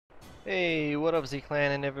Hey, what up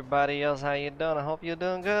Z-Clan and everybody else, how you doing? I hope you're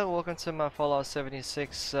doing good. Welcome to my Fallout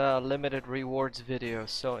 76 limited rewards video.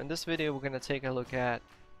 So in this video we're going to take a look at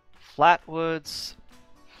Flatwoods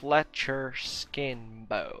Fletcher skin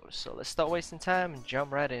bow. So let's start wasting time and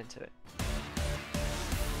jump right into it.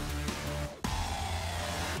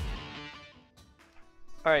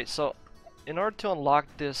 Alright, so in order to unlock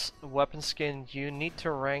this weapon skin, you need to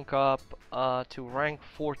rank up to rank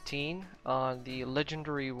 14 on the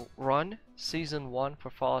legendary run season 1 for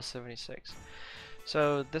Fallout 76.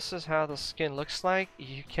 So this is how the skin looks like.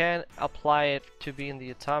 You can apply it to be in the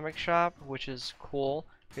atomic shop, which is cool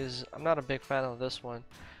because I'm not a big fan of this one.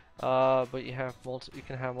 But you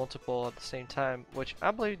can have multiple at the same time, which I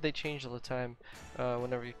believe they change all the time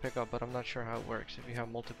whenever you pick up, but I'm not sure how it works if you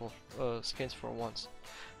have multiple skins for once.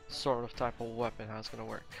 Sort of type of weapon, how it's gonna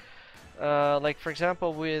work. Like for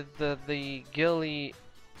example with the ghillie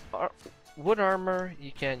wood armor,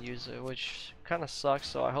 you can't use it, which kind of sucks,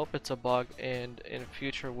 so I hope it's a bug and in the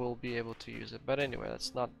future we'll be able to use it. But anyway,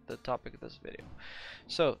 that's not the topic of this video.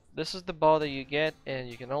 So this is the bow that you get, and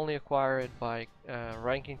you can only acquire it by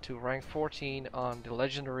ranking to rank 14 on the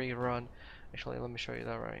legendary run. Actually, let me show you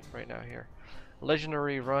that right now here.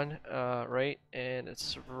 Legendary run, right, and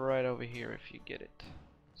it's right over here if you get it.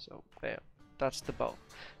 So bam, that's the bow.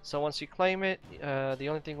 So once you claim it, the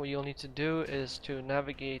only thing you'll need to do is to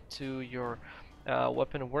navigate to your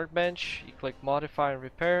weapon workbench. You click modify and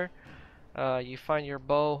repair. You find your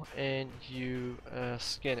bow and you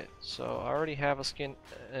skin it. So I already have a skin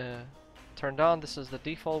turned on. This is the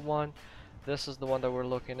default one. This is the one that we're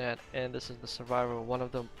looking at, and this is the survival. One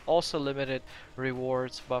of them also limited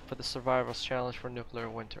rewards, but for the survival's challenge for nuclear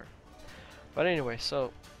winter. But anyway,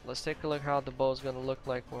 so let's take a look how the bow is going to look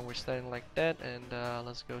like when we're standing like that, and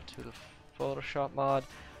let's go to the Photoshop mod.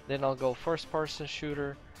 Then I'll go first person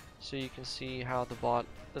shooter so you can see how the bow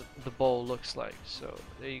looks like. So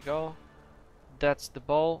there you go. That's the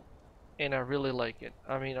bow, and I really like it.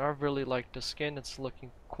 I mean, I really like the skin. It's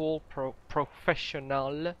looking cool,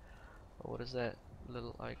 professional. What is that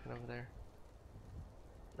little icon over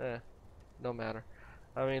there? No matter.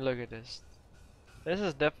 I mean, look at this. This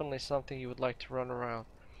is definitely something you would like to run around.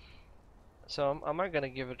 So I might gonna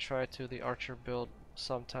give it a try to the archer build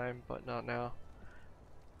sometime, but not now.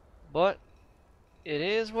 But it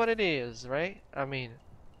is what it is, right? I mean,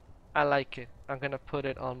 I like it. I'm gonna put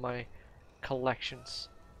it on my collections,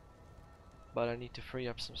 but I need to free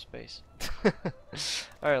up some space.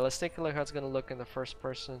 Alright, let's take a look how it's gonna look in the first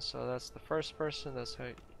person. So that's the first person. That's how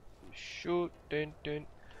you shoot. Dun, dun.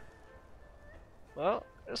 Well,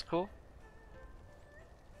 that's cool.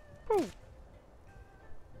 Woo.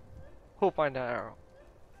 Who'll find that arrow?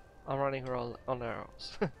 I'm running her on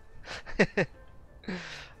arrows.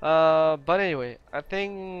 But anyway, I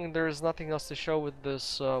think there's nothing else to show with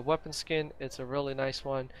this weapon skin. It's a really nice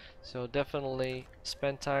one, so definitely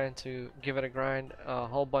spend time to give it a grind. A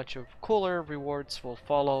whole bunch of cooler rewards will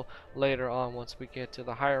follow later on once we get to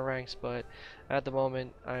the higher ranks, but at the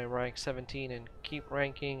moment I rank 17 and keep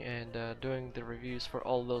ranking and doing the reviews for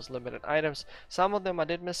all those limited items. Some of them I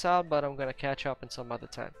did miss out, but I'm gonna catch up in some other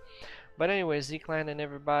time. But anyway, Z-Clan and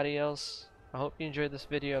everybody else, I hope you enjoyed this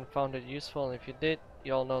video and found it useful, and if you did,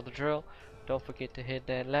 you all know the drill. Don't forget to hit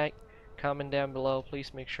that like, comment down below.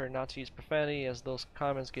 Please make sure not to use profanity, as those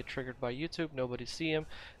comments get triggered by YouTube. Nobody see them,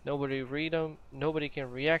 nobody read them, nobody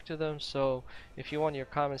can react to them. So if you want your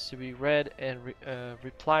comments to be read and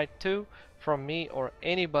replied to from me or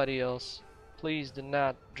anybody else, please do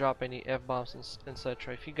not drop any F-bombs and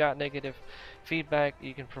etc. If you got negative feedback,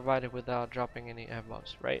 you can provide it without dropping any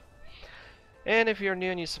F-bombs, right? And if you're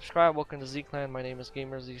new and you subscribe, welcome to Z-Clan. My name is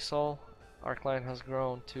GamerZSoul. Our clan has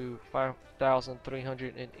grown to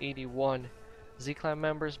 5,381 Z-Clan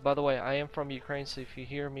members. By the way, I am from Ukraine, so if you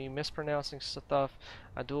hear me mispronouncing stuff,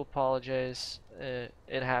 I do apologize.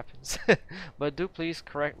 It happens. But do please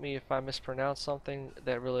correct me if I mispronounce something.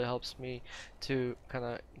 That really helps me to kind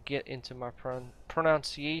of get into my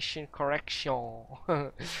pronunciation correction.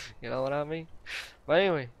 You know what I mean? But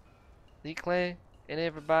anyway, Z-Clan and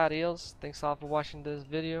everybody else, thanks all for watching this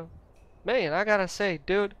video. Man, I gotta say,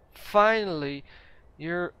 dude, finally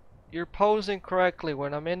you're posing correctly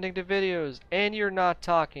when I'm ending the videos and you're not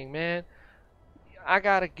talking, man. I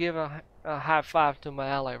gotta give a high five to my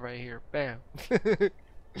ally right here. Bam. But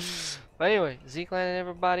anyway, Z-Clan and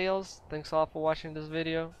everybody else, thanks all for watching this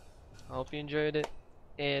video. I hope you enjoyed it,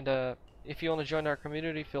 and if you want to join our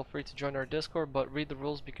community, feel free to join our Discord, but read the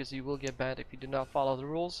rules because you will get banned if you do not follow the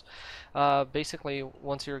rules. Basically,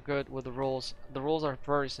 once you're good with the rules are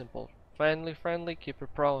very simple. Friendly, keep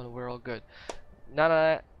it pro, and we're all good. None of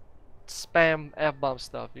that spam F-bomb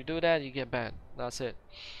stuff. You do that, you get banned. That's it.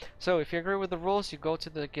 So if you agree with the rules, you go to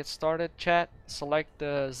the get started chat, select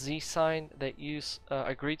the Z sign that you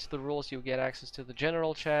agree to the rules. You'll get access to the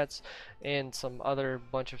general chats and some other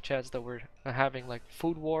bunch of chats that we're having, like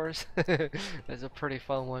food wars. That's a pretty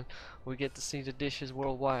fun one. We get to see the dishes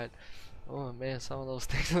worldwide. Oh man, some of those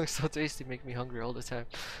things look so tasty, make me hungry all the time.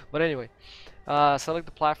 But anyway, select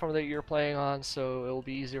the platform that you're playing on, so it will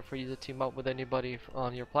be easier for you to team up with anybody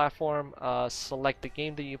on your platform. Select the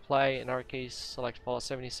game that you play. In our case, select Fallout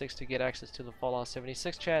 76 to get access to the Fallout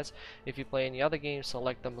 76 chats. If you play any other games,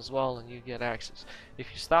 select them as well and you get access. If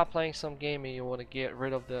you stop playing some game and you want to get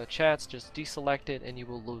rid of the chats, just deselect it and you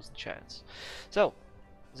will lose the chats. So,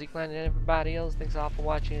 Z-Clan and everybody else, thanks all for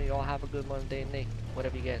watching. You all have a good Monday night,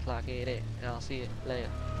 whatever you guys like it is, and I'll see you later.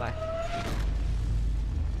 Bye.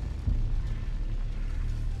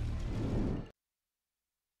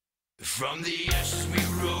 From the ashes we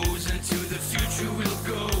rose, into the future we'll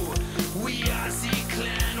go. We are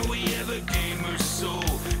Z-Clan, we have a gamer's soul.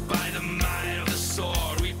 By the might of the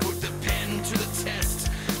sword, we put the pen to the test.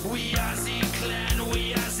 We are Z-Clan,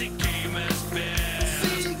 we are Z-Gamers best.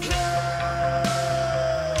 Z-Clan,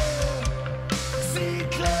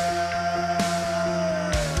 Z-Clan.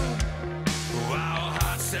 Our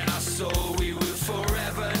hearts and our soul, we will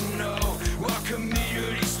forever know. Our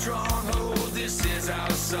community stronghold, this is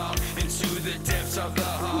our song. Into the depths of the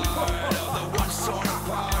heart of the